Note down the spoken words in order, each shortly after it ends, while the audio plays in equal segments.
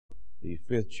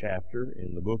the 5th chapter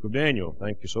in the book of Daniel.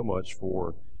 Thank you so much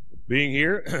for being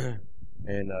here.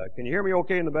 And can you hear me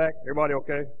okay in the back? Everybody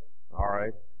okay? All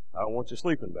right. I don't want you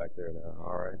sleeping back there now.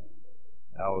 All right.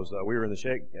 We were in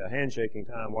the handshaking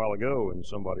time a while ago, and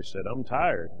somebody said, "I'm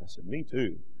tired." I said, "Me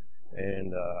too."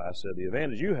 And I said, "The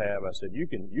advantage you have," I said, you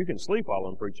can sleep while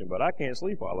I'm preaching, but I can't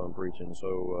sleep while I'm preaching.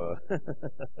 So,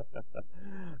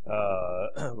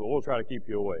 but we'll try to keep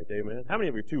you awake. Amen. How many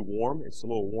of you are too warm? It's a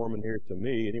little warm in here to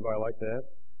me. Anybody like that?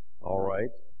 All right.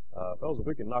 Fellas, if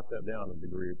we can knock that down a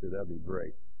degree or two, that'd be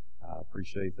great. I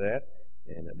appreciate that.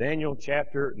 And Daniel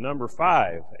chapter number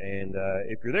 5. And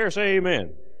if you're there, say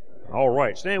amen. All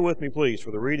right. Stand with me, please,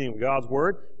 for the reading of God's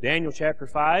Word. Daniel chapter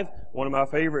 5, one of my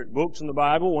favorite books in the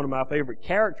Bible, one of my favorite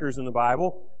characters in the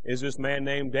Bible is this man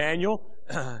named Daniel.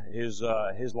 His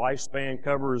lifespan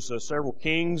covers several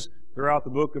kings throughout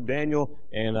the book of Daniel,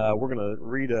 and we're going to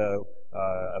read a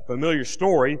familiar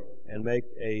story and make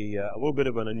a little bit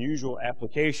of an unusual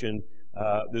application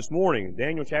this morning.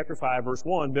 Daniel chapter 5, verse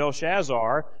 1,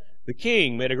 Belshazzar, the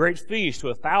king, made a great feast to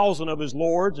 1,000 of his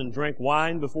lords and drank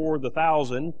wine before the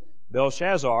 1,000.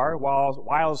 Belshazzar,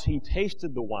 whilst he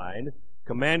tasted the wine,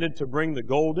 commanded to bring the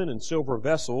golden and silver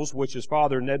vessels which his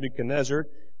father Nebuchadnezzar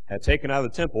had taken out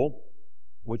of the temple,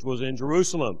 which was in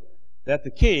Jerusalem, that the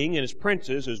king and his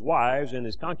princes, his wives, and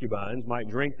his concubines might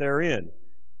drink therein.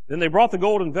 Then they brought the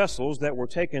golden vessels that were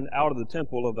taken out of the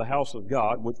temple of the house of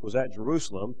God, which was at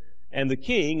Jerusalem, and the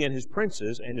king and his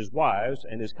princes and his wives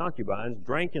and his concubines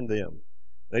drank in them.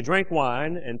 They drank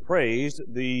wine and praised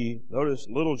the, notice,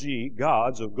 little g,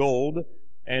 gods of gold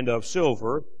and of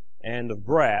silver and of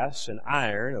brass and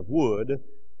iron, of wood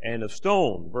and of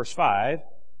stone. Verse 5,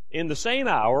 in the same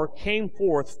hour came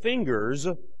forth fingers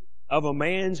of a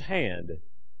man's hand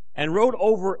and wrote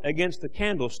over against the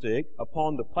candlestick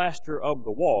upon the plaster of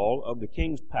the wall of the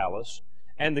king's palace,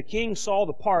 and the king saw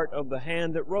the part of the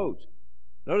hand that wrote.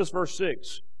 Notice verse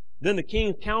 6, then the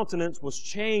king's countenance was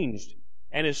changed,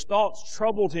 and his thoughts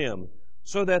troubled him,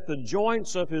 so that the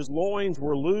joints of his loins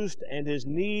were loosed, and his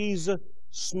knees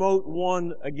smote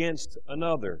one against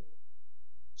another.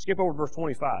 Skip over to verse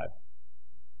 25.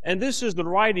 And this is the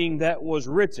writing that was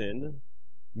written,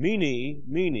 Mene,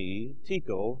 Mene,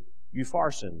 Tekel,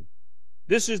 Upharsin.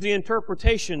 This is the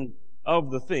interpretation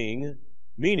of the thing.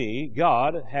 Mene,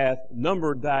 God hath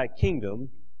numbered thy kingdom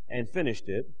and finished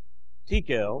it.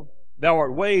 Tekel, thou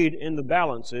art weighed in the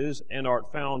balances and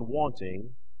art found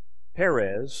wanting.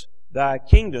 Peres, thy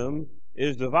kingdom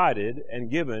is divided and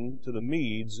given to the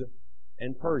Medes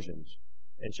and Persians.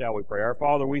 And shall we pray? Our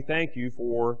Father, we thank you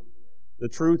for the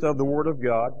truth of the Word of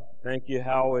God. Thank you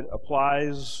how it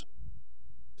applies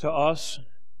to us,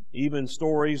 even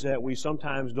stories that we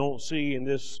sometimes don't see in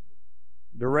this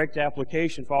direct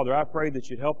application. Father, I pray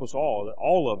that you'd help us all, that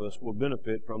all of us will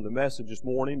benefit from the message this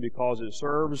morning, because it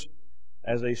serves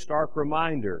as a stark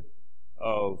reminder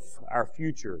of our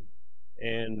future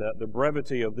and the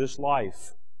brevity of this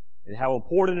life, and how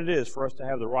important it is for us to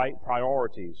have the right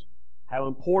priorities, how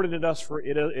important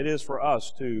it is for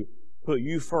us to put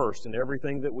you first in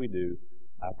everything that we do.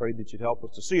 I pray that you'd help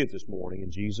us to see it this morning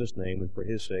in Jesus' name and for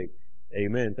His sake.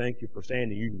 Amen. Thank you for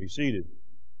standing. You can be seated.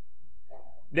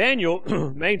 Daniel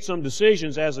made some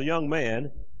decisions as a young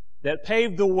man that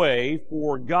paved the way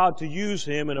for God to use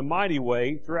him in a mighty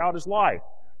way throughout his life.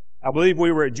 I believe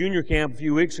we were at junior camp a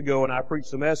few weeks ago, and I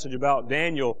preached a message about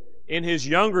Daniel in his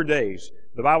younger days.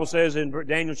 The Bible says in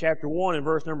Daniel chapter 1 and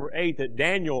verse number 8 that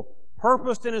Daniel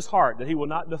purposed in his heart that he will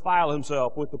not defile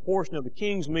himself with the portion of the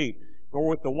king's meat, nor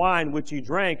with the wine which he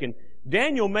drank. And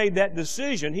Daniel made that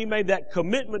decision, he made that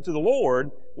commitment to the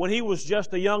Lord when he was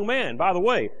just a young man. By the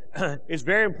way, it's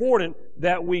very important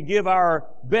that we give our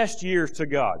best years to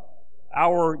God,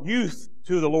 our youth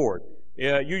to the Lord.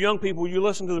 You young people, you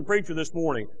listen to the preacher this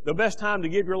morning. The best time to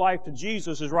give your life to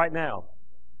Jesus is right now.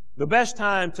 The best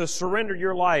time to surrender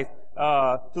your life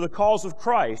to the cause of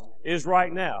Christ is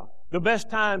right now. The best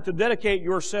time to dedicate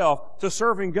yourself to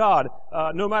serving God,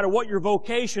 no matter what your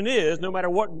vocation is, no matter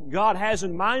what God has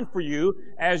in mind for you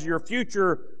as your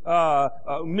future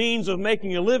means of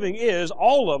making a living is,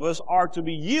 all of us are to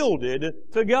be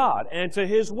yielded to God and to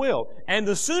His will. And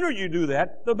the sooner you do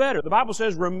that, the better. The Bible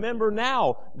says, remember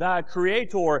now thy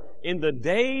Creator in the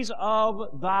days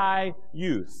of thy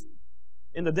youth.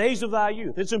 In the days of thy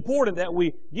youth. It's important that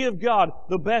we give God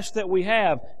the best that we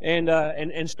have,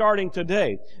 and starting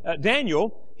today.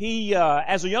 Daniel, he,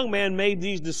 as a young man, made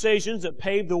these decisions that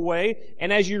paved the way,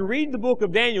 and as you read the book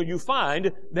of Daniel, you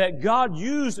find that God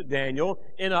used Daniel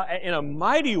in a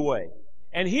mighty way.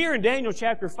 And here in Daniel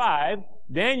chapter 5,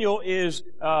 Daniel is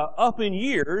up in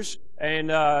years, and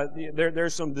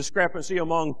there's some discrepancy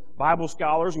among Bible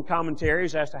scholars and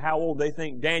commentaries as to how old they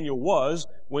think Daniel was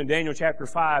when Daniel chapter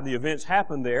 5, the events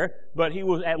happened there. But he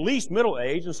was at least middle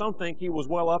age, and some think he was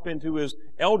well up into his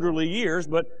elderly years.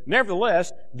 But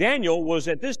nevertheless, Daniel was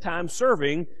at this time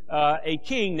serving a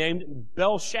king named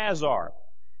Belshazzar.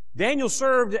 Daniel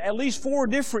served at least 4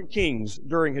 different kings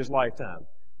during his lifetime.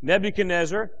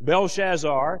 Nebuchadnezzar,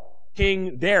 Belshazzar,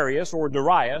 King Darius, or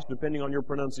Darius, depending on your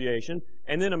pronunciation,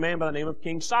 and then a man by the name of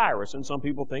King Cyrus. And some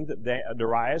people think that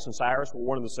Darius and Cyrus were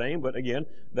one and the same, but again,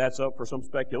 that's up for some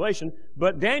speculation.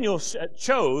 But Daniel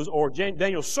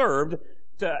Daniel served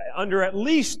under at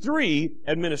least 3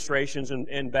 administrations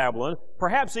in Babylon,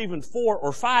 perhaps even 4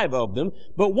 or 5 of them.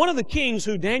 But one of the kings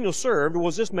who Daniel served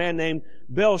was this man named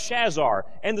Belshazzar.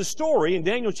 And the story in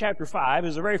Daniel chapter 5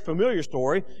 is a very familiar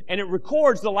story, and it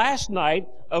records the last night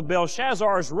of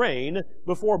Belshazzar's reign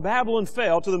before Babylon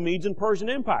fell to the Medes and Persian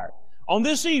Empire. On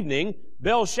this evening,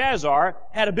 Belshazzar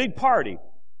had a big party.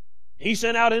 He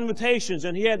sent out invitations,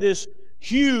 and he had this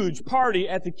huge party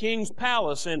at the king's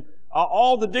palace, and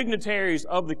all the dignitaries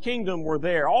of the kingdom were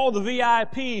there. All the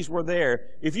VIPs were there.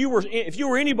 If you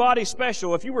were anybody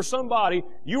special, if you were somebody,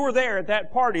 you were there at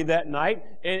that party that night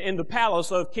in the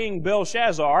palace of King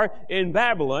Belshazzar in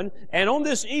Babylon. And on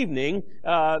this evening,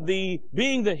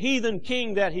 being the heathen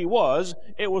king that he was,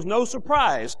 it was no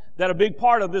surprise that a big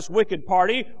part of this wicked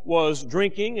party was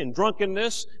drinking and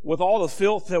drunkenness with all the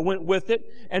filth that went with it.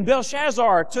 And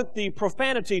Belshazzar took the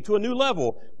profanity to a new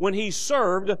level when he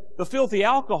served the filthy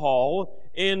alcohol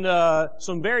in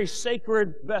some very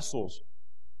sacred vessels.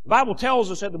 The Bible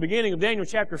tells us at the beginning of Daniel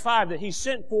chapter 5 that he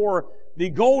sent for the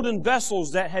golden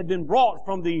vessels that had been brought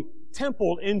from the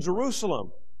temple in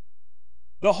Jerusalem.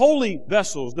 The holy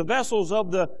vessels, the vessels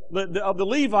of the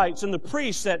Levites and the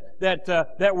priests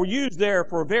that were used there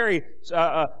for very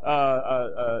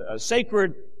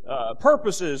sacred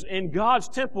purposes in God's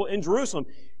temple in Jerusalem.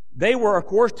 They were, of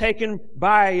course, taken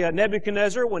by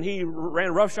Nebuchadnezzar when he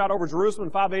ran roughshod over Jerusalem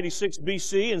in 586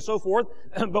 BC and so forth.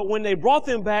 But when they brought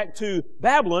them back to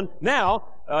Babylon, now,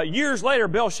 years later,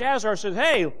 Belshazzar says,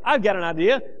 "Hey, I've got an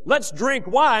idea. Let's drink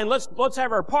wine. Let's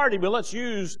have our party, but let's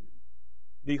use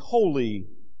the holy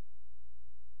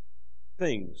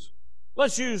things.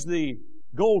 Let's use the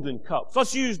golden cups.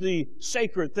 Let's use the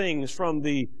sacred things from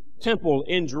the temple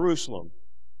in Jerusalem."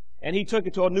 And he took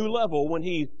it to a new level when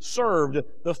he served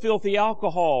the filthy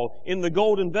alcohol in the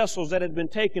golden vessels that had been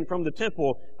taken from the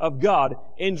temple of God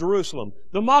in Jerusalem.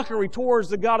 The mockery towards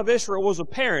the God of Israel was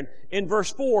apparent in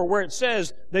verse 4 where it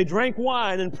says, "They drank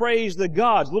wine and praised the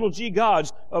gods," little g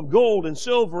gods, "of gold and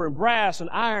silver and brass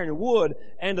and iron and wood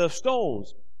and of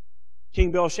stones."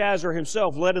 King Belshazzar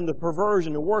himself led in the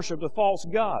perversion and worship of false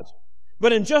gods.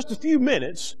 But in just a few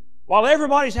minutes, while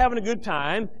everybody's having a good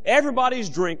time, everybody's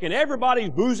drinking, everybody's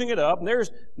boozing it up, and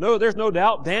there's no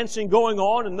doubt dancing going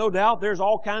on, and no doubt there's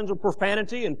all kinds of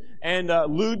profanity and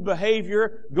lewd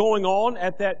behavior going on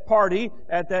at that party,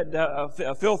 at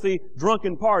that filthy,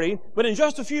 drunken party. But in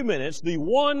just a few minutes, the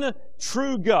one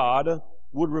true God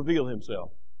would reveal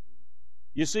Himself.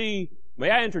 You see,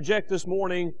 may I interject this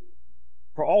morning,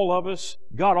 for all of us,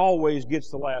 God always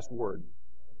gets the last word.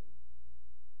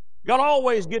 God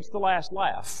always gets the last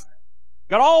laugh.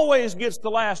 God always gets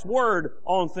the last word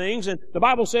on things. And the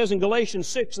Bible says in Galatians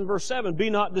 6 and verse 7, "Be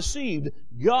not deceived.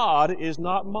 God is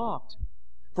not mocked.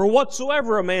 For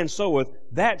whatsoever a man soweth,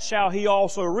 that shall he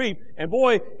also reap." And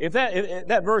boy, if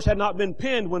that verse had not been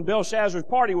penned when Belshazzar's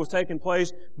party was taking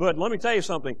place, but let me tell you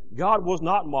something, God was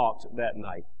not mocked that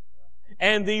night.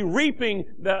 And the reaping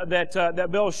that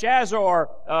Belshazzar,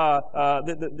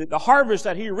 the harvest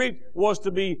that he reaped was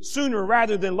to be sooner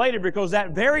rather than later, because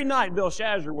that very night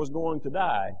Belshazzar was going to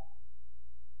die.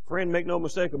 Friend, make no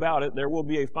mistake about it, there will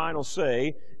be a final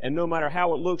say, and no matter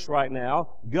how it looks right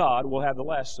now, God will have the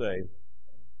last say.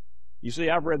 You see,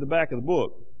 I've read the back of the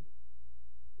book.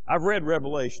 I've read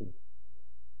Revelation.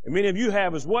 And many of you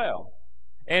have as well.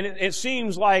 And it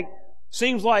seems like,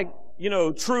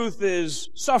 truth is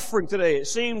suffering today. It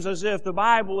seems as if the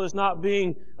Bible is not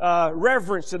being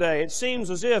reverenced today. It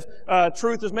seems as if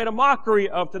truth is made a mockery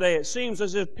of today. It seems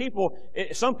as if people,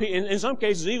 in some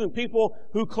cases, even people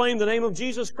who claim the name of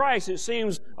Jesus Christ, it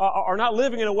seems are not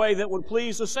living in a way that would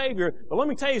please the Savior. But let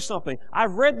me tell you something.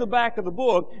 I've read the back of the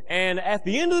book, and at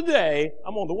the end of the day,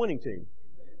 I'm on the winning team.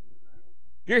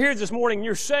 If you're here this morning and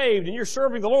you're saved and you're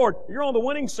serving the Lord, you're on the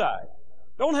winning side.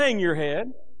 Don't hang your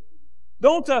head.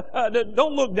 Don't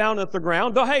look down at the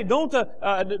ground.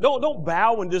 Don't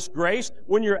bow in disgrace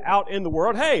when you're out in the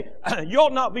world. Hey, you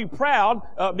ought not be proud,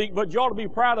 but you ought to be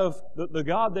proud of the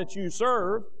God that you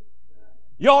serve.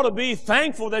 You ought to be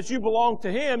thankful that you belong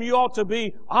to Him. You ought to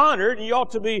be honored, and you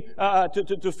ought to be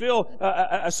to feel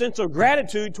a sense of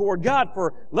gratitude toward God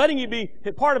for letting you be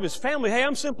part of His family. Hey,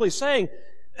 I'm simply saying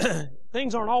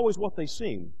things aren't always what they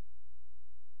seem.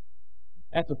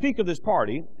 At the peak of this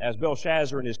party, as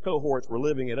Belshazzar and his cohorts were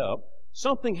living it up,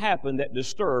 something happened that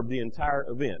disturbed the entire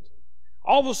event.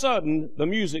 All of a sudden, the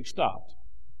music stopped.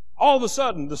 All of a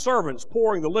sudden, the servants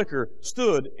pouring the liquor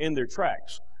stood in their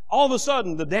tracks. All of a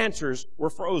sudden, the dancers were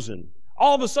frozen.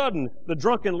 All of a sudden, the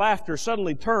drunken laughter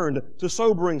suddenly turned to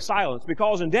sobering silence,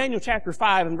 because in Daniel chapter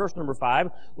 5 and verse number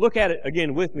 5, look at it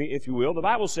again with me, if you will. The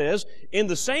Bible says, "In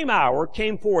the same hour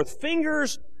came forth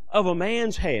fingers of a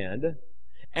man's hand,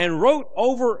 and wrote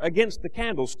over against the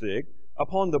candlestick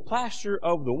upon the plaster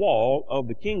of the wall of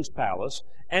the king's palace,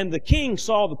 and the king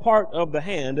saw the part of the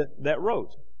hand that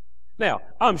wrote." Now,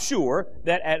 I'm sure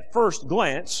that at first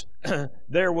glance,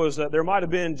 there might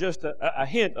have been just a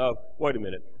hint of, wait a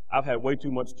minute, I've had way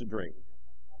too much to drink.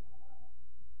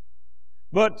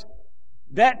 But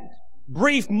that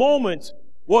brief moment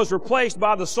was replaced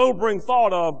by the sobering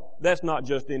thought of, that's not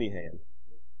just any hand.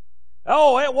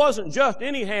 Oh, it wasn't just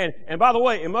any hand. And by the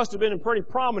way, it must have been a pretty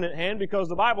prominent hand, because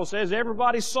the Bible says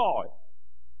everybody saw it.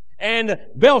 And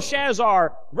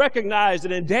Belshazzar recognized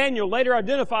it, and Daniel later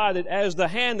identified it as the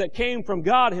hand that came from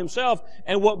God Himself.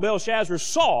 And what Belshazzar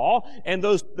saw, and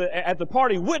those at the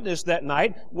party witnessed that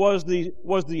night, was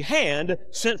the hand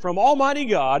sent from Almighty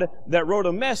God that wrote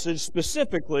a message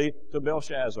specifically to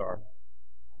Belshazzar.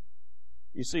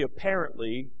 You see,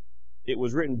 apparently, it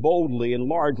was written boldly and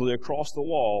largely across the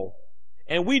wall.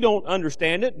 And we don't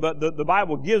understand it, but the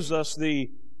Bible gives us the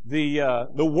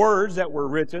words that were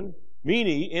written.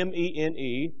 Mene,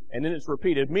 M-E-N-E, and then it's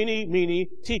repeated, Mene,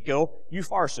 Tekel,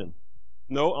 Upharsin.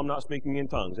 No, I'm not speaking in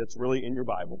tongues. It's really in your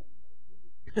Bible.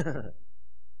 The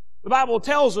Bible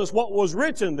tells us what was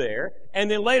written there,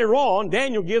 and then later on,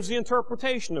 Daniel gives the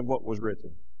interpretation of what was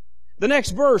written. The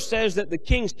next verse says that the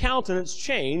king's countenance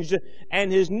changed,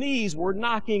 and his knees were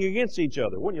knocking against each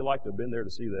other. Wouldn't you like to have been there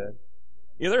to see that?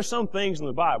 You know, there's some things in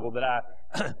the Bible that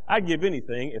I'd give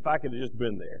anything if I could have just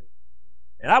been there.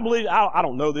 And I believe, I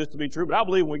don't know this to be true, but I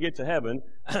believe when we get to heaven,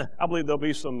 I believe there'll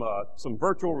be some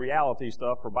virtual reality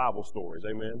stuff for Bible stories.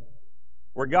 Amen.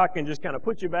 Where God can just kind of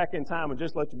put you back in time and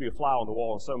just let you be a fly on the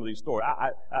wall in some of these stories.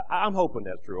 I'm hoping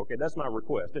that's true. Okay, that's my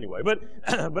request anyway. But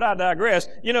I digress.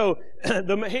 You know,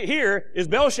 here is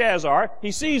Belshazzar.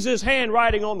 He sees his hand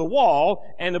writing on the wall,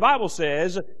 and the Bible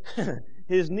says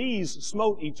his knees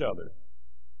smote each other.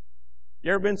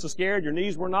 You ever been so scared your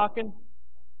knees were knocking?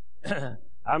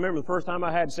 I remember the first time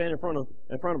I had to stand in front of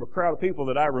a crowd of people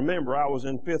that I remember. I was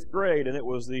in 5th grade, and it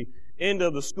was the end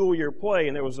of the school year play,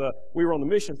 and we were on the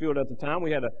mission field at the time. We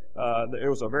had it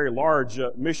was a very large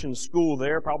mission school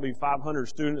there, probably 500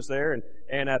 students there,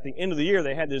 and at the end of the year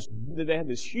they had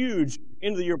this huge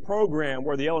end of the year program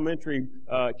where the elementary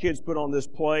kids put on this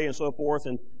play and so forth,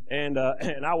 and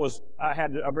I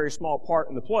had a very small part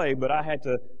in the play, but I had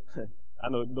to. I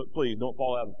know, please don't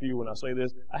fall out of the pew when I say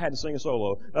this. I had to sing a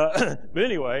solo. But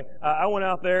anyway, I went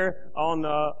out there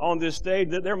on this stage.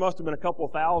 There must have been a couple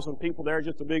of thousand people there,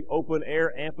 just a big open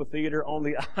air amphitheater on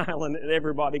the island, and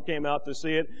everybody came out to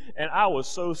see it. And I was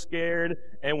so scared.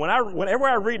 And whenever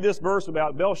I read this verse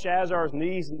about Belshazzar's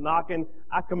knees knocking,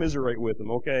 I commiserate with him,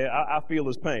 okay? I feel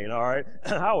his pain, all right?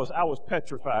 I was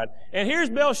petrified. And here's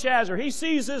Belshazzar. He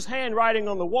sees this handwriting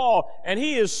on the wall, and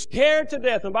he is scared to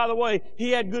death. And by the way,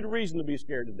 he had good reason to be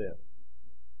scared to death.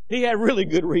 He had really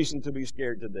good reason to be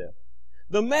scared to death.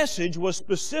 The message was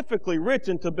specifically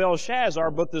written to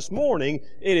Belshazzar, but this morning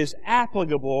it is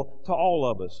applicable to all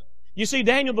of us. You see,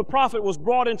 Daniel the prophet was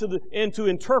brought in to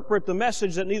interpret the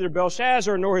message that neither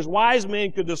Belshazzar nor his wise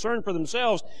men could discern for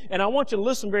themselves. And I want you to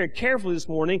listen very carefully this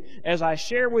morning as I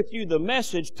share with you the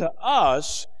message to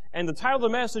us. And the title of the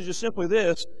message is simply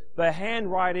this: the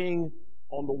handwriting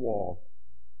on the wall.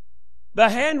 The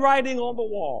handwriting on the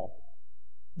wall.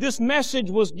 This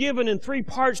message was given in 3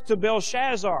 parts to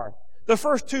Belshazzar. The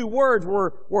first 2 words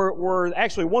were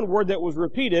actually one word that was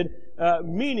repeated,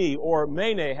 Mene or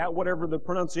Mene, whatever the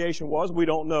pronunciation was, we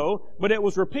don't know, but it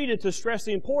was repeated to stress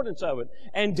the importance of it.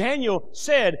 And Daniel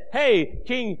said, "Hey,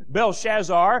 King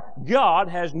Belshazzar, God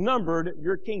has numbered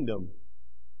your kingdom.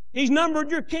 He's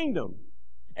numbered your kingdom."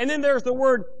 And then there's the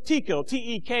word Tekel,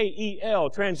 T-E-K-E-L,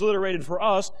 transliterated for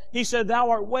us. He said, "Thou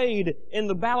art weighed in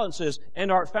the balances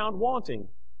and art found wanting."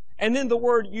 And then the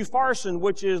word Upharsin,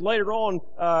 which is later on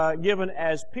given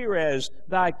as Perez,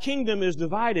 "Thy kingdom is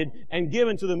divided and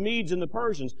given to the Medes and the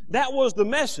Persians." That was the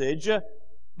message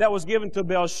that was given to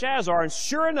Belshazzar. And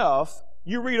sure enough,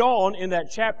 you read on in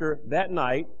that chapter, that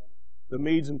night, the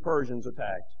Medes and Persians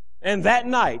attacked. And that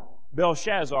night,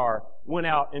 Belshazzar went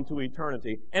out into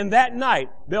eternity. And that night,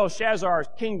 Belshazzar's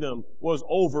kingdom was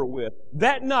over with.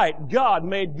 That night, God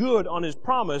made good on His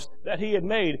promise that He had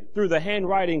made through the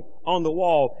handwriting on the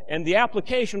wall. And the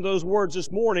application of those words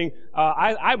this morning,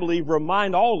 I believe,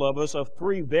 remind all of us of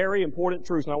three very important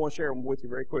truths. And I want to share them with you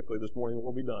very quickly this morning, and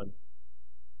we'll be done.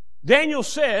 Daniel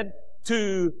said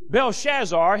to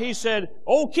Belshazzar, he said,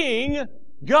 "O king,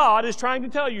 God is trying to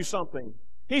tell you something."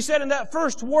 He said in that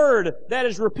first word that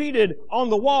is repeated on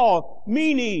the wall,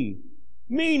 Mene,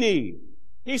 Mene.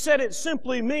 He said it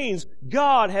simply means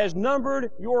God has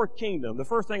numbered your kingdom. The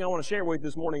first thing I want to share with you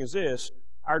this morning is this: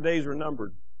 our days are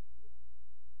numbered.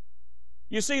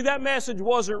 You see, that message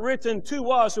wasn't written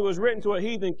to us, it was written to a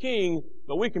heathen king,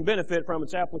 but we can benefit from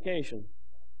its application.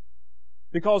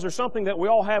 Because there's something that we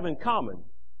all have in common.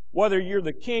 Whether you're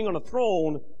the king on a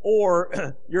throne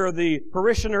or you're the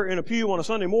parishioner in a pew on a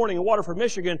Sunday morning in Waterford,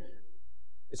 Michigan,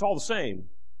 it's all the same.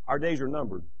 Our days are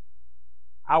numbered.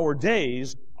 Our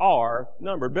days are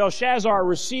numbered. Belshazzar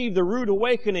received the rude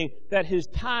awakening that his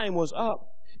time was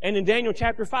up. And in Daniel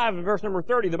chapter 5 and verse number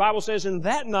 30, the Bible says, "In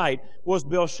that night was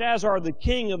Belshazzar the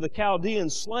king of the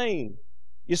Chaldeans slain."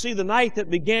 You see, the night that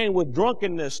began with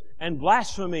drunkenness and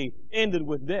blasphemy ended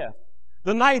with death.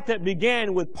 The night that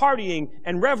began with partying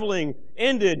and reveling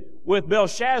ended with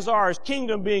Belshazzar's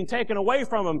kingdom being taken away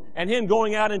from him and him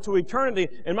going out into eternity.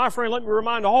 And my friend, let me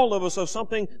remind all of us of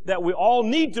something that we all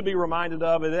need to be reminded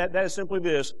of, and that is simply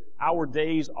this: our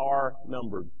days are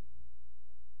numbered.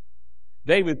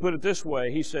 David put it this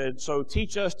way. He said, "So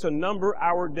teach us to number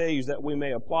our days that we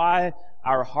may apply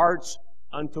our hearts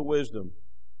unto wisdom."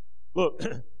 Look,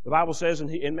 the Bible says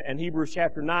in Hebrews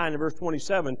chapter 9 and verse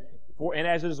 27, "And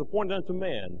as it is appointed unto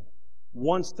man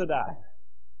once to die."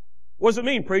 What does it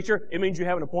mean, preacher? It means you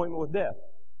have an appointment with death.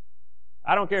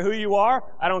 I don't care who you are.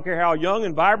 I don't care how young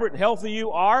and vibrant and healthy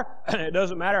you are. It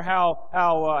doesn't matter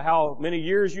how many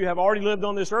years you have already lived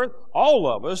on this earth. All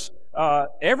of us,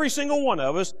 every single one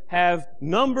of us, have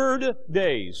numbered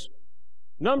days.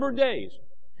 Numbered days.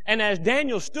 And as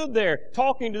Daniel stood there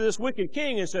talking to this wicked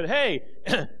king and said, "Hey,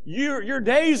 your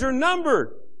days are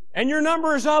numbered. And your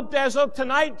number is up as of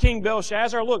tonight, King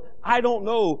Belshazzar. Look, I don't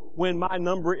know when my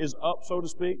number is up, so to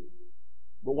speak,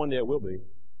 but one day it will be.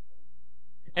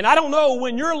 And I don't know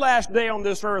when your last day on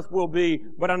this earth will be,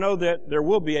 but I know that there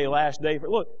will be a last day.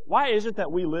 Look, why is it that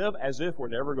we live as if we're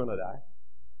never going to die?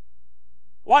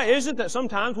 Why is it that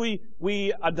sometimes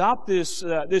we adopt this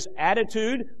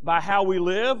attitude by how we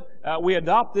live? We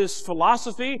adopt this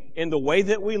philosophy in the way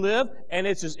that we live, and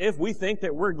it's as if we think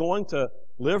that we're going to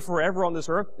live forever on this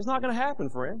earth. It's not going to happen,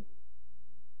 friend.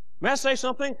 May I say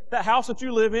something? That house that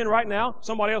you live in right now,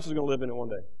 somebody else is going to live in it one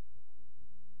day.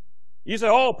 You say,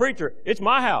 "Oh, preacher, it's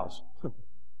my house." You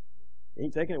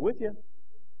ain't taking it with you.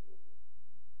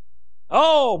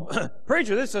 "Oh,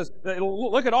 preacher,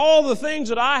 look at all the things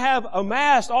that I have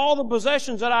amassed, all the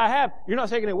possessions that I have." You're not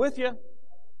taking it with you.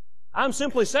 I'm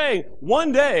simply saying,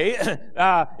 one day,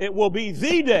 it will be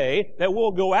the day that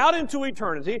we'll go out into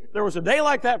eternity. There was a day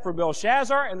like that for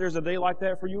Belshazzar, and there's a day like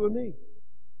that for you and me.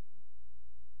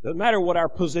 It doesn't matter what our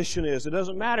position is. It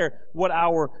doesn't matter what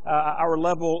our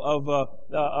level of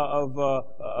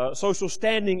social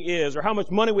standing is, or how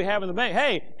much money we have in the bank.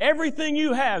 Hey, everything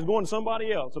you have is going to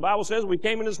somebody else. The Bible says we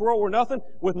came in this world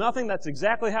with nothing. That's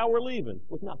exactly how we're leaving,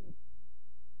 with nothing.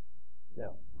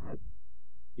 Now,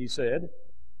 he said,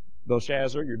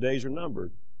 "Belshazzar, your days are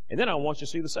numbered." And then I want you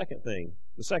to see the second thing.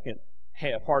 The second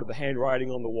part of the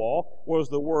handwriting on the wall was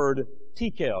the word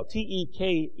tekel,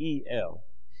 T-E-K-E-L.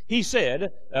 He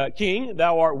said, "King,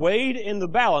 thou art weighed in the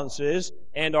balances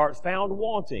and art found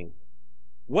wanting."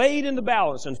 Weighed in the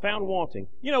balance and found wanting.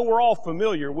 You know, we're all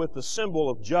familiar with the symbol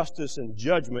of justice and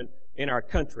judgment in our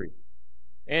country.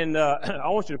 And I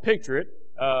want you to picture it.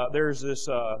 There's this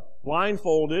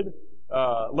blindfolded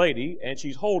lady, and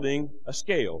she's holding a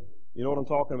scale. You know what I'm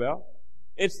talking about?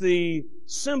 It's the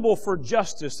symbol for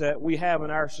justice that we have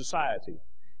in our society.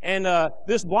 And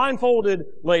this blindfolded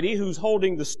lady who's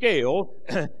holding the scale,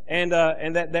 and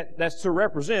that's to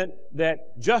represent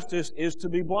that justice is to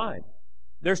be blind.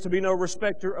 There's to be no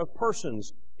respecter of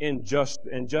persons in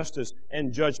justice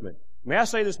and judgment. May I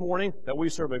say this morning that we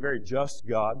serve a very just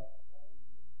God?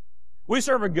 We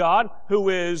serve a God who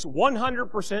is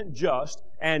 100% just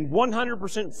and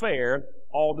 100% fair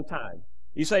all the time.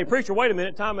 You say, "Preacher, wait a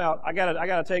minute, time out. I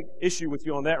gotta take issue with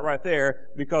you on that right there,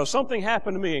 because something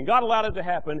happened to me and God allowed it to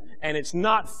happen and it's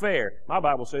not fair." My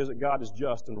Bible says that God is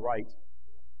just and right.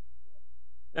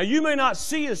 Now, you may not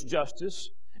see His justice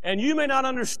And you may not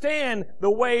understand the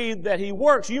way that He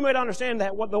works. You may not understand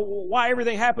why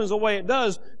everything happens the way it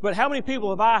does. But how many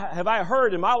people have I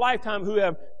heard in my lifetime who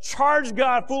have charged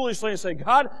God foolishly and say,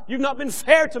 God, you've not been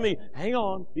fair to me. Hang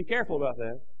on. Be careful about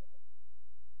that.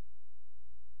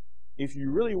 If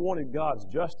you really wanted God's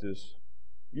justice,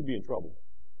 you'd be in trouble.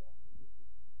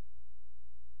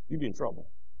 You'd be in trouble.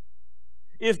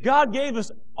 If God gave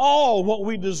us all what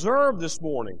we deserve this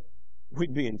morning,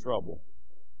 we'd be in trouble.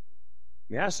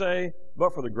 May I say,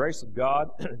 but for the grace of God,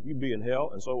 you'd be in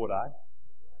hell, and so would I.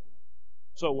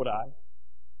 So would I.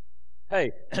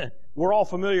 Hey, we're all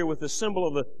familiar with the symbol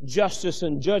of the justice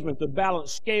and judgment, the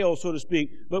balanced scale, so to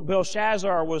speak. But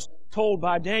Belshazzar was told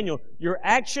by Daniel, your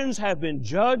actions have been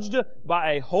judged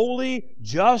by a holy,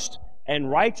 just, and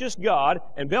righteous God.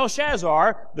 And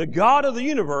Belshazzar, the God of the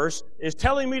universe, is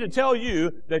telling me to tell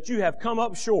you that you have come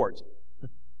up short.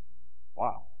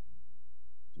 Wow.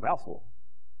 It's a mouthful.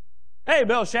 Hey,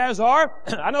 Belshazzar,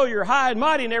 I know you're high and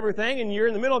mighty and everything, and you're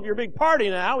in the middle of your big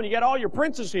party now, and you got all your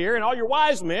princes here, and all your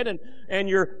wise men, and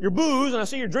your booze, and I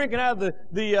see you're drinking out of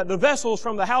the vessels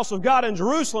from the house of God in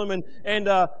Jerusalem,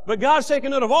 but God's taken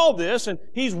note of all this, and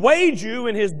He's weighed you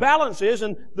in His balances,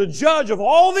 and the judge of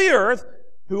all the earth,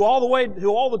 who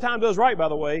all the time does right, by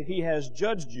the way, He has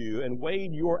judged you and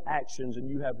weighed your actions, and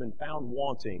you have been found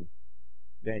wanting,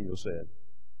 Daniel said.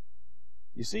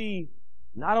 You see,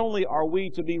 not only are we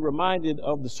to be reminded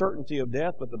of the certainty of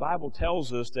death, but the Bible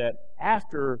tells us that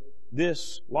after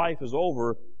this life is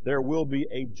over, there will be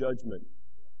a judgment.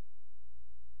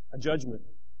 A judgment.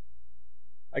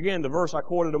 Again, the verse I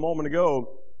quoted a moment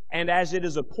ago, and as it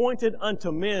is appointed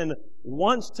unto men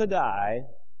once to die,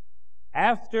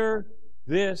 after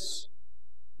this,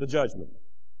 the judgment.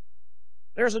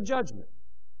 There's a judgment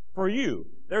for you.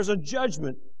 There's a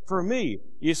judgment for me.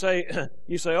 You say,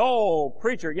 oh,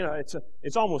 preacher,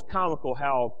 it's almost comical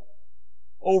how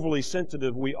overly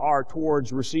sensitive we are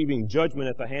towards receiving judgment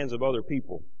at the hands of other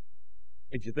people,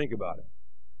 if you think about it.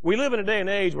 We live in a day and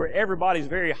age where everybody's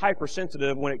very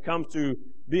hypersensitive when it comes to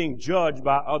being judged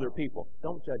by other people.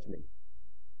 Don't judge me.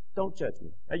 Don't judge me.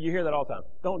 You hear that all the time.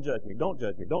 Don't judge me. Don't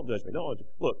judge me. Don't judge me. Don't judge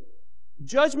me. Look,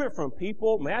 judgment from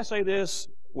people, may I say this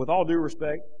with all due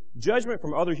respect, judgment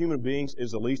from other human beings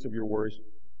is the least of your worries.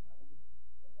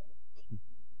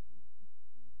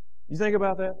 You think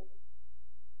about that?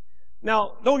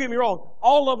 Now, don't get me wrong.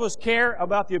 All of us care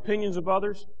about the opinions of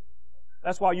others.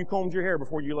 That's why you combed your hair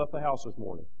before you left the house this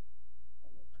morning.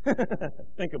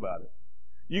 Think about it.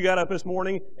 You got up this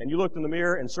morning and you looked in the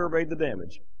mirror and surveyed the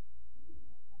damage.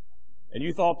 And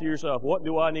you thought to yourself, what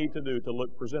do I need to do to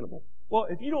look presentable? Well,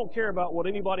 if you don't care about what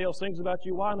anybody else thinks about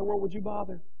you, why in the world would you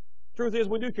bother? Truth is,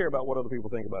 we do care about what other people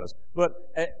think about us. But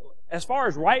as far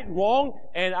as right and wrong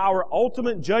and our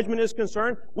ultimate judgment is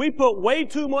concerned, we put way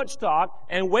too much stock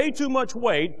and way too much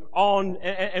weight on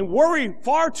and worry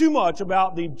far too much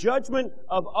about the judgment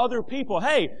of other people.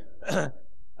 Hey,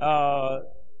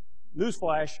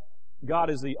 newsflash, God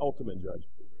is the ultimate judge.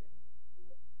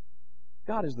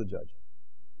 God is the judge.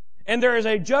 And there is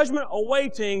a judgment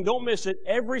awaiting, don't miss it,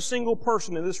 every single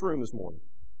person in this room this morning.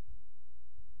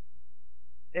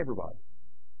 Everybody.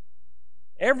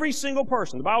 Every single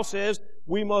person. The Bible says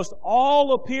we must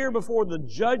all appear before the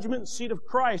judgment seat of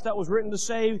Christ. That was written to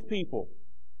save people.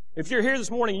 If you're here this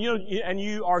morning and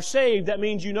you are saved, that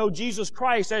means you know Jesus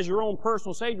Christ as your own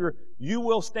personal Savior. You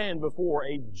will stand before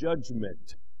a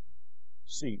judgment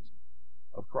seat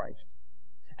of Christ.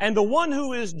 And the one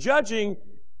who is judging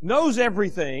knows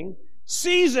everything,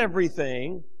 sees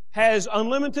everything, has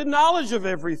unlimited knowledge of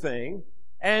everything,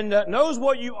 and knows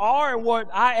what you are and what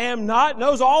I am not,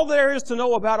 knows all there is to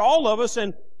know about all of us,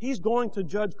 and He's going to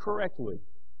judge correctly.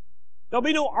 There'll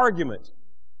be no argument.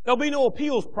 There'll be no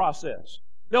appeals process.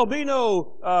 There'll be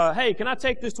no, hey, can I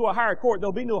take this to a higher court?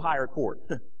 There'll be no higher court.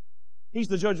 He's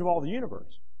the judge of all the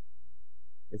universe.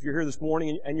 If you're here this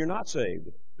morning and you're not saved,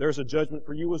 there's a judgment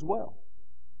for you as well.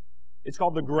 It's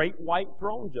called the Great White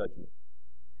Throne Judgment.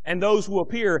 And those who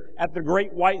appear at the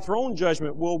Great White Throne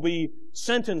Judgment will be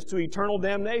sentenced to eternal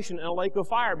damnation in a lake of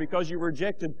fire because you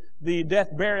rejected the death,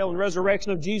 burial, and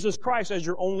resurrection of Jesus Christ as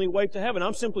your only way to heaven.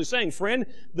 I'm simply saying, friend,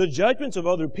 the judgments of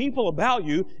other people about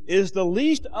you is the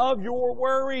least of your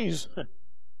worries.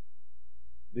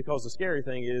 Because the scary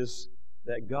thing is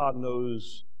that God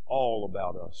knows all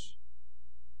about us.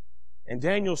 And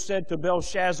Daniel said to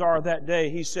Belshazzar that day,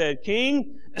 he said,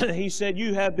 King, he said,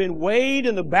 you have been weighed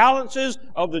in the balances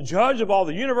of the judge of all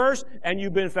the universe, and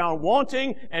you've been found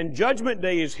wanting, and judgment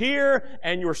day is here,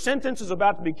 and your sentence is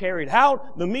about to be carried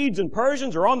out. The Medes and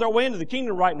Persians are on their way into the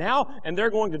kingdom right now, and they're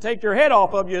going to take your head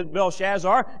off of you,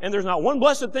 Belshazzar, and there's not one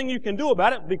blessed thing you can do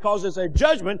about it, because it's a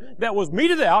judgment that was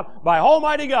meted out by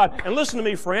Almighty God. And listen to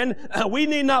me, friend, we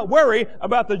need not worry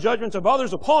about the judgments of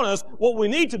others upon us. What we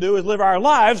need to do is live our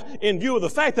lives in view of the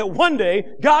fact that one day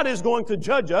God is going to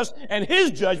judge us, and His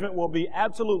judgment will be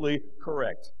absolutely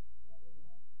correct.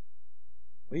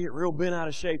 We get real bent out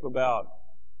of shape about,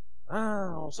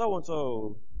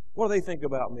 so-and-so, what do they think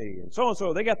about me? And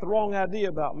so-and-so, they got the wrong idea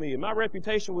about me. And my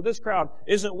reputation with this crowd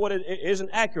isn't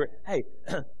accurate. Hey,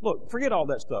 look, forget all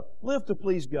that stuff. Live to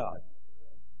please God.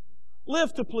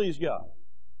 Live to please God.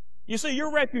 You see,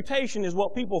 your reputation is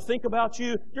what people think about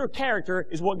you. Your character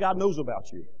is what God knows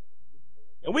about you.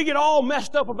 And we get all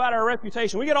messed up about our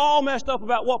reputation. We get all messed up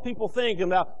about what people think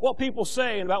and about what people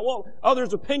say and about what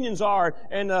others' opinions are.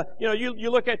 And,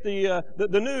 you look at the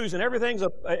news and everything's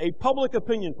a public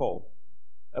opinion poll.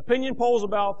 Opinion polls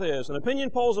about this and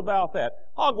opinion polls about that.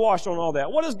 Hogwash on all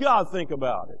that. What does God think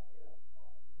about it?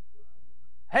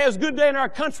 Hey, it's a good day in our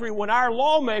country when our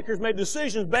lawmakers made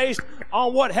decisions based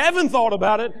on what heaven thought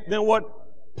about it than what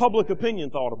public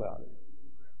opinion thought about it.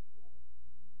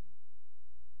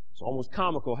 It's almost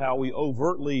comical how we're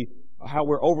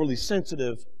overly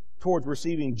sensitive towards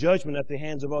receiving judgment at the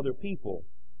hands of other people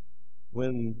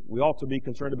when we ought to be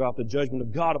concerned about the judgment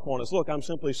of God upon us. Look, I'm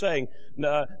simply saying,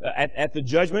 at the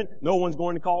judgment, no one's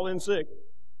going to call in sick.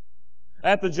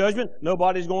 At the judgment,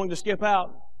 nobody's going to skip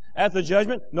out. At the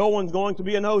judgment, no one's going to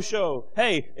be a no-show.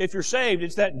 Hey, if you're saved,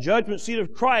 it's that judgment seat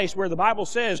of Christ where the Bible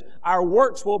says our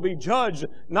works will be judged.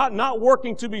 Not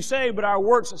working to be saved, but our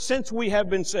works since we have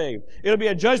been saved. It'll be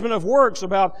a judgment of works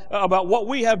about what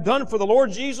we have done for the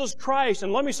Lord Jesus Christ.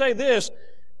 And let me say this,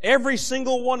 every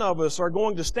single one of us are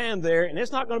going to stand there, and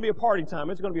it's not going to be a party time,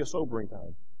 it's going to be a sobering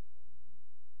time.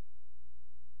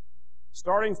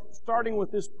 Starting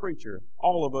with this preacher,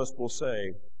 all of us will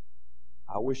say,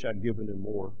 I wish I'd given him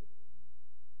more.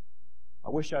 I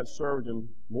wish I'd served him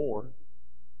more.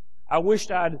 I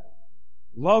wished I'd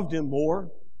loved him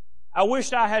more. I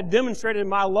wished I had demonstrated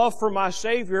my love for my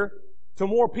Savior to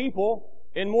more people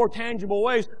in more tangible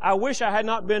ways. I wish I had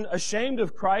not been ashamed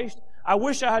of Christ. I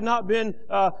wish I had not been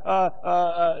a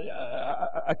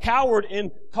coward in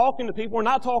talking to people or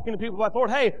not talking to people like,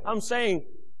 Lord, hey, I'm saying,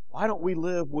 why don't we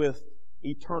live with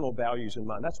eternal values in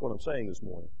mind? That's what I'm saying this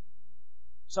morning.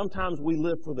 Sometimes we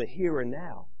live for the here and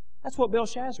now. That's what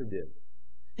Belshazzar did.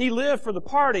 He lived for the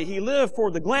party. He lived for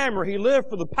the glamour. He lived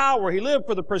for the power. He lived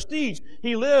for the prestige.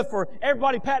 He lived for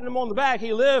everybody patting him on the back.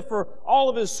 He lived for all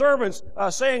of his servants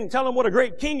telling him what a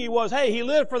great king he was. Hey, he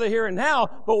lived for the here and now,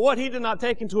 but what he did not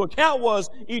take into account was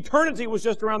eternity was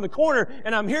just around the corner.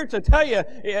 And I'm here to tell you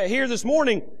here this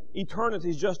morning, eternity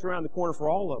is just around the corner for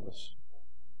all of us.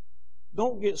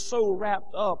 Don't get so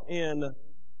wrapped up in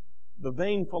the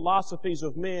vain philosophies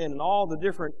of men and all the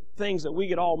different things that we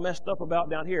get all messed up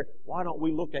about down here. Why don't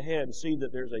we look ahead and see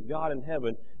that there's a God in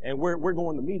heaven and we're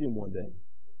going to meet Him one day?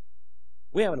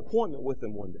 We have an appointment with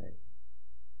Him one day.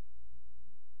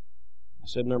 I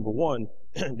said, number one,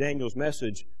 Daniel's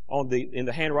message in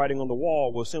the handwriting on the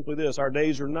wall was simply this: our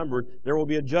days are numbered. There will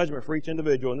be a judgment for each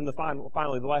individual. And then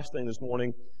finally, the last thing this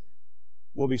morning,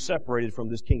 we'll be separated from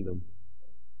this kingdom.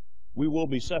 We will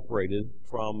be separated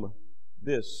from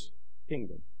this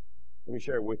kingdom. Let me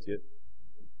share it with you.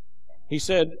 He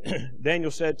said, Daniel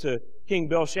said to King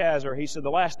Belshazzar, he said, the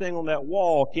last thing on that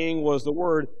wall, King, was the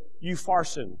word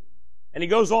Upharsin. And he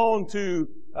goes on to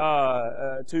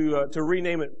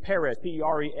rename it Peres,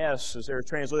 P-E-R-E-S, as they're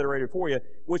transliterated for you,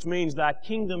 which means thy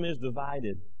kingdom is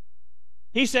divided.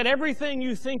 He said, everything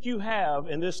you think you have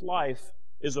in this life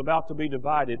is about to be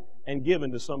divided and given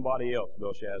to somebody else,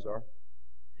 Belshazzar.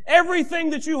 Everything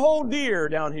that you hold dear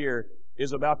down here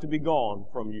is about to be gone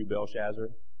from you, Belshazzar.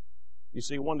 You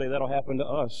see, one day that'll happen to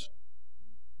us.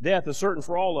 Death is certain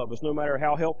for all of us, no matter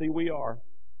how healthy we are.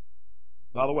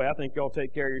 By the way, I think y'all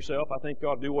take care of yourself. I think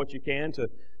y'all do what you can to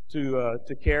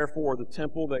care for the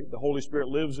temple that the Holy Spirit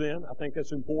lives in. I think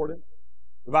that's important.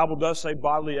 The Bible does say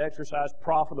bodily exercise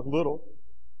profiteth little.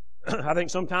 I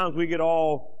think sometimes we get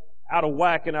all out of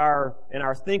whack in our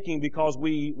thinking because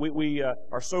we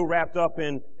are so wrapped up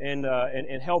in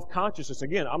health consciousness.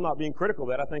 Again, I'm not being critical of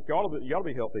that. I think you ought to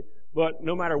be healthy. But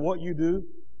no matter what you do,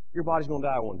 your body's going to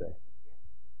die one day.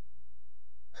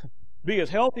 Be as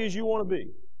healthy as you want to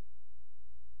be.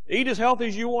 Eat as healthy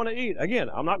as you want to eat. Again,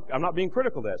 I'm not being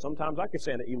critical of that. Sometimes I could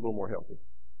stand to eat a little more healthy.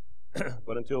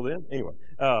 But until then, anyway.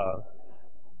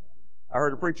 I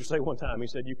heard a preacher say one time, he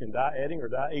said, you can die eating or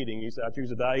die eating. He said, I choose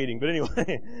to die eating. But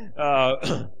anyway,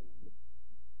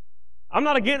 I'm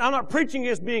not preaching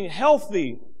against being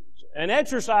healthy and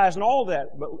exercise and all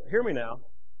that, but hear me now.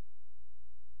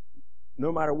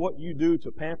 No matter what you do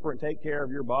to pamper and take care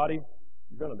of your body,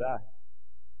 you're going to die.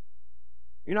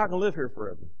 You're not going to live here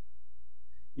forever.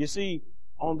 You see,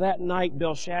 on that night,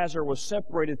 Belshazzar was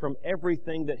separated from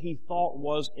everything that he thought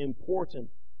was important.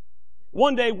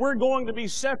 One day, we're going to be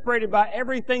separated by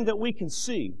everything that we can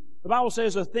see. The Bible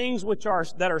says the things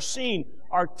that are seen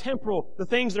are temporal. The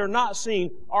things that are not seen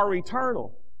are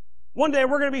eternal. One day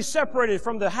we're going to be separated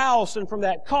from the house and from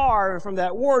that car and from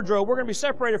that wardrobe. We're going to be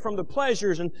separated from the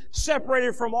pleasures and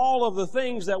separated from all of the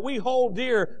things that we hold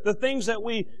dear, the things that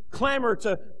we clamor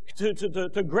to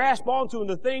grasp onto, and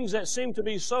the things that seem to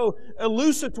be so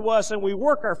elusive to us, and we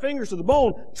work our fingers to the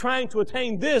bone trying to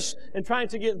attain this and trying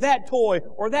to get that toy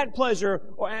or that pleasure.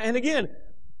 And again,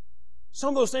 some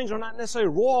of those things are not necessarily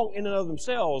wrong in and of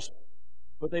themselves,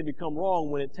 but they become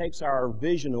wrong when it takes our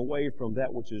vision away from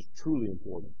that which is truly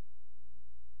important.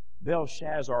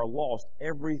 Belshazzar lost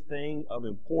everything of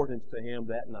importance to him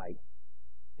that night.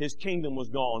 His kingdom was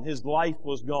gone. His life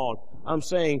was gone. I'm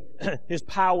saying his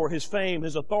power, his fame,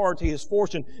 his authority, his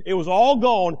fortune, it was all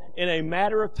gone in a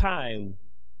matter of time.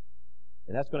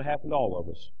 And that's going to happen to all of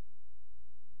us.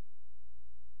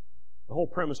 The whole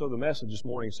premise of the message this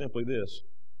morning is simply this.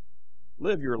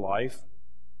 Live your life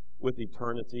with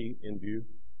eternity in view.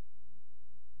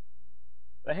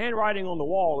 The handwriting on the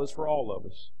wall is for all of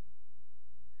us.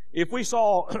 If we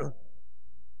saw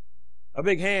a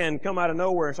big hand come out of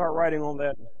nowhere and start writing on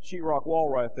that sheetrock wall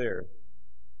right there,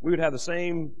 we would have the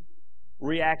same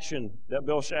reaction that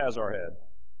Belshazzar had.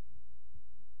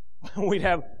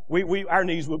 Our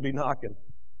knees would be knocking.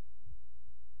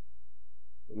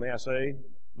 But may I say,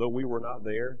 though we were not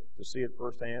there to see it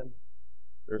firsthand,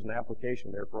 there's an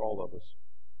application there for all of us.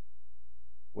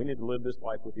 We need to live this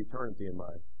life with eternity in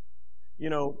mind. You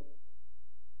know,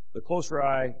 the closer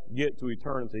I get to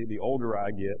eternity, the older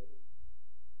I get,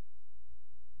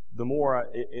 the more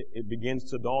it begins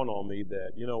to dawn on me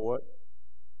that, you know what?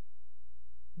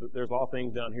 There's a lot of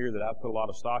things down here that I put a lot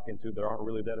of stock into that aren't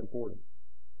really that important.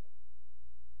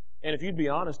 And if you'd be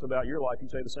honest about your life,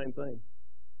 you'd say the same thing.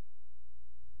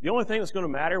 The only thing that's going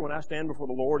to matter when I stand before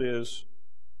the Lord is,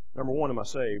 number one, am I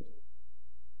saved?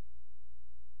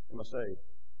 Am I saved?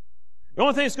 The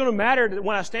only thing that's going to matter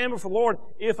when I stand before the Lord,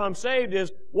 if I'm saved,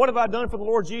 is what have I done for the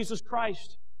Lord Jesus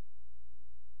Christ?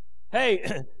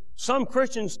 Hey, some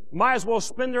Christians might as well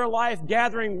spend their life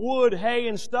gathering wood, hay,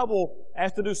 and stubble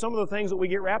as to do some of the things that we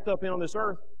get wrapped up in on this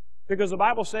earth. Because the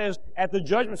Bible says, at the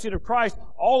judgment seat of Christ,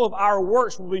 all of our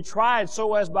works will be tried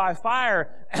so as by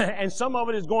fire, and some of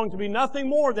it is going to be nothing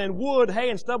more than wood, hay,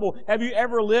 and stubble. Have you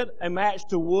ever lit a match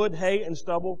to wood, hay, and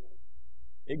stubble?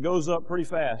 It goes up pretty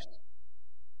fast.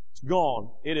 It's gone.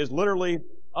 It is literally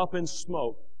up in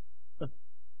smoke.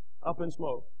 Up in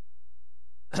smoke.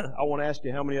 I want to ask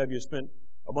you, how many of you spent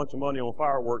a bunch of money on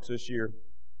fireworks this year?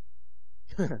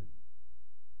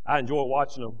 I enjoy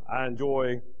watching them. I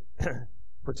enjoy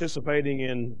participating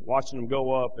in watching them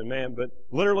go up. And man, but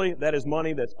literally, that is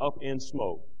money that's up in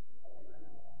smoke.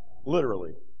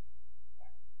 Literally.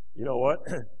 You know what?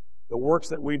 The works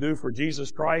that we do for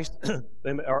Jesus Christ,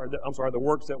 the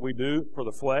works that we do for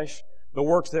the flesh, the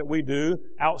works that we do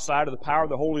outside of the power of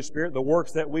the Holy Spirit, the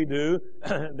works that we do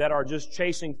that are just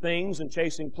chasing things and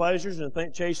chasing pleasures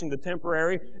and chasing the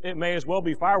temporary, it may as well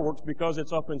be fireworks because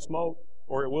it's up in smoke,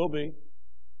 or it will be.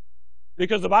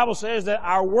 Because the Bible says that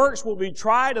our works will be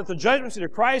tried at the judgment seat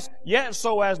of Christ, yet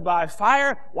so as by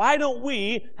fire. Why don't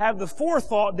we have the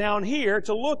forethought down here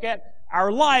to look at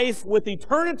our life with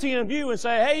eternity in view and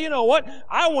say, hey, you know what?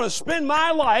 I want to spend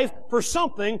my life for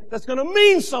something that's going to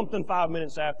mean something 5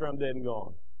 minutes after I'm dead and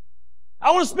gone.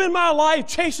 I want to spend my life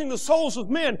chasing the souls of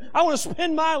men. I want to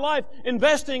spend my life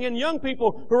investing in young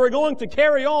people who are going to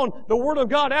carry on the Word of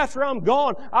God after I'm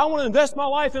gone. I want to invest my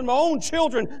life in my own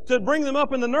children to bring them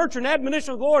up in the nurture and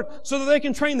admonition of the Lord so that they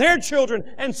can train their children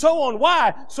and so on.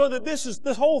 Why? So that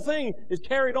this whole thing is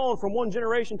carried on from one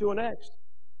generation to the next.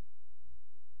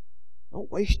 Don't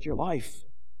waste your life.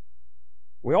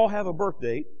 We all have a birth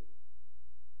date,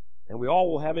 and we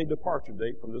all will have a departure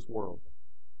date from this world.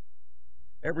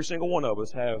 Every single one of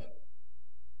us have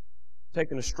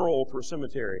taken a stroll through a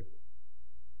cemetery,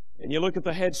 and you look at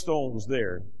the headstones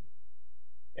there,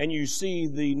 and you see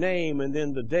the name and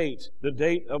then the date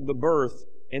of the birth,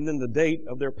 and then the date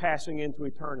of their passing into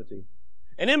eternity.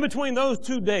 And in between those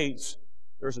two dates,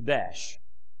 there's a dash.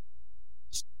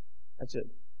 That's it.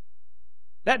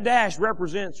 That dash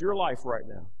represents your life right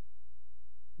now.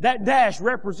 That dash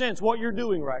represents what you're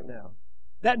doing right now.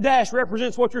 That dash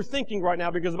represents what you're thinking right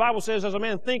now, because the Bible says, as a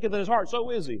man thinketh in his heart,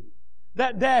 so is he.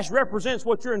 That dash represents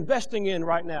what you're investing in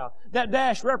right now. That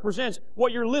dash represents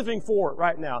what you're living for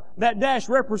right now. That dash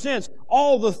represents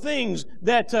all the things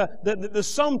that, the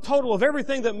sum total of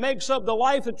everything that makes up the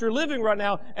life that you're living right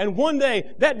now. And one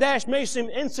day, that dash may seem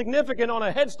insignificant on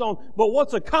a headstone, but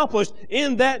what's accomplished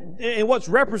in that, and what's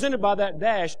represented by that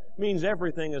dash means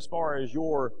everything as far as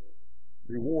your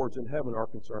rewards in heaven are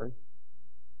concerned.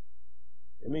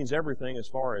 It means everything as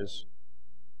far as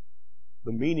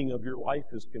the meaning of your life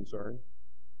is concerned.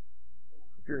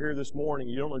 If you're here this morning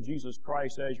and you don't know Jesus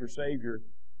Christ as your Savior,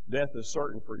 death is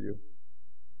certain for you.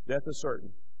 Death is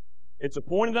certain. It's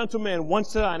appointed unto men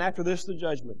once to die, and after this the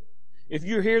judgment. If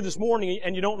you're here this morning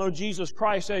and you don't know Jesus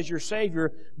Christ as your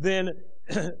Savior, then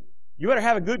you better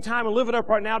have a good time and live it up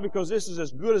right now, because this is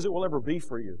as good as it will ever be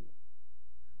for you.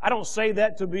 I don't say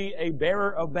that to be a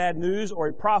bearer of bad news or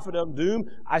a prophet of doom.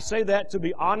 I say that to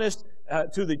be honest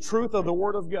to the truth of the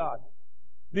Word of God.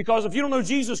 Because if you don't know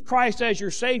Jesus Christ as your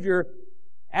Savior,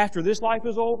 after this life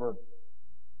is over,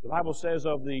 the Bible says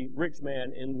of the rich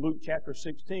man in Luke chapter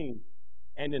 16,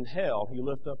 and in hell he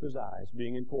lift up his eyes,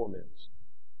 being in torments.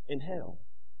 In hell.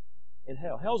 In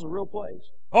hell. Hell's a real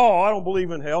place. Oh, I don't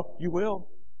believe in hell. You will.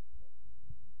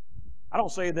 I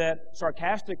don't say that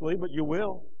sarcastically, but you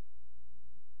will.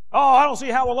 Oh, I don't see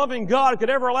how a loving God could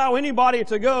ever allow anybody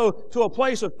to go to a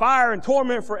place of fire and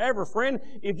torment forever, friend.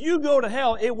 If you go to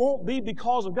hell, it won't be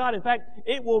because of God. In fact,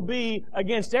 it will be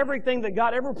against everything that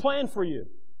God ever planned for you.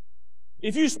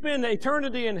 If you spend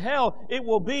eternity in hell, it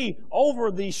will be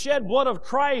over the shed blood of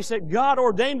Christ that God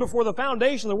ordained before the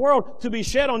foundation of the world to be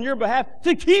shed on your behalf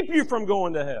to keep you from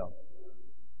going to hell.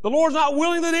 The Lord's not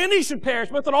willing that any should perish,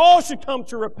 but that all should come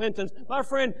to repentance. My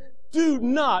friend, do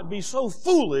not be so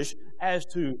foolish as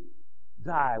to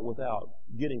die without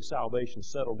getting salvation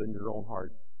settled in your own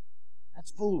heart. That's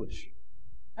foolish.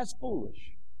 That's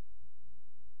foolish.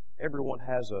 Everyone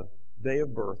has a day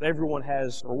of birth. Everyone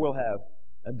has or will have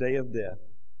a day of death.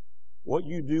 What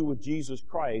you do with Jesus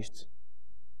Christ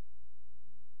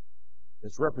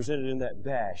that's represented in that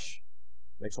dash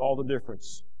makes all the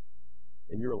difference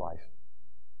in your life.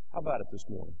 How about it this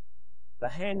morning? The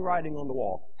handwriting on the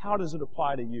wall, how does it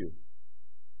apply to you?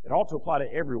 It ought to apply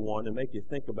to everyone and make you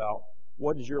think about,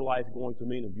 what is your life going to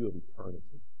mean in view of eternity?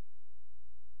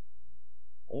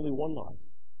 Only one life.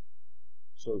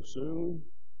 So soon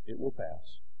it will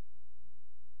pass.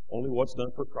 Only what's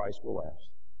done for Christ will last.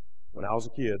 When I was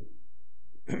a kid,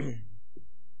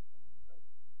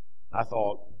 I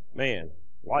thought, man,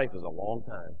 life is a long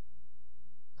time.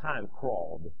 Time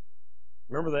crawled.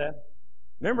 Remember that?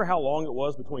 Remember how long it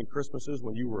was between Christmases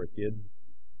when you were a kid?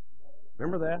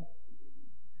 Remember that?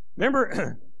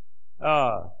 Remember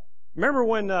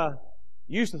when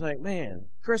you used to think, man,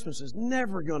 Christmas is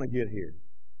never going to get here.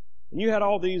 And you had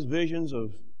all these visions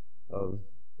of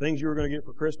things you were going to get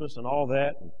for Christmas and all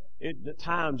that. And the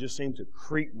time just seemed to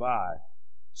creep by,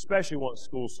 especially once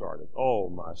school started. Oh,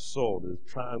 my soul, the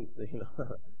time,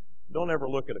 don't ever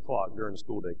look at a clock during the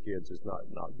school day, kids. It's not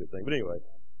a good thing. But anyway.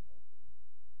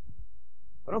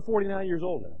 But I'm 49 years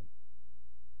old now.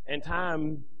 And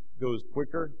time goes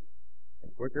quicker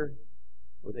and quicker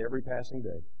with every passing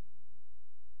day.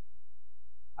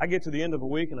 I get to the end of a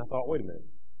week and I thought, wait a minute.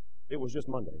 It was just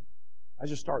Monday. I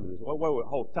just started this. Wait,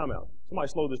 hold, time out. Somebody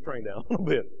slow this train down a little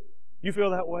bit. You feel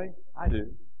that way? I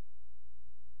do.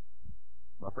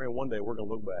 My friend, one day we're going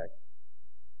to look back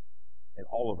and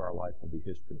all of our life will be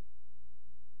history.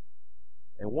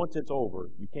 And once it's over,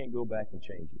 you can't go back and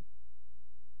change it.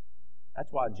 That's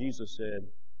why Jesus said,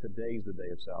 today's the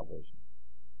day of salvation.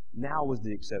 Now is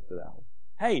the accepted hour.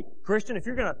 Hey, Christian, if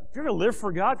you're going to live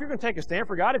for God, if you're going to take a stand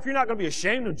for God, if you're not going to be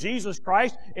ashamed of Jesus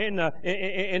Christ in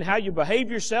how you behave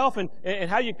yourself and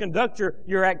how you conduct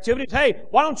your activities, hey,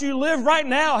 why don't you live right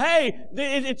now? Hey,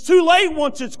 it's too late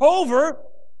once it's over.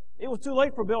 It was too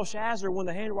late for Belshazzar when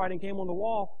the handwriting came on the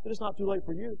wall, but it's not too late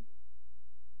for you.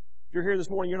 If you're here this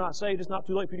morning, you're not saved, it's not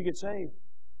too late for you to get saved.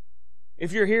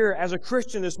 If you're here as a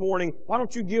Christian this morning, why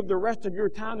don't you give the rest of your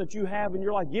time that you have in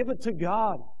your life, give it to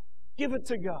God. Give it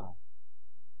to God.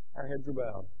 Our heads are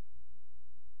bowed.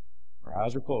 Our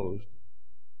eyes are closed.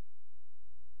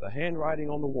 The handwriting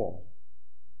on the wall.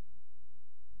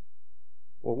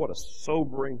 Well, what a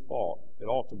sobering thought it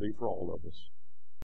ought to be for all of us.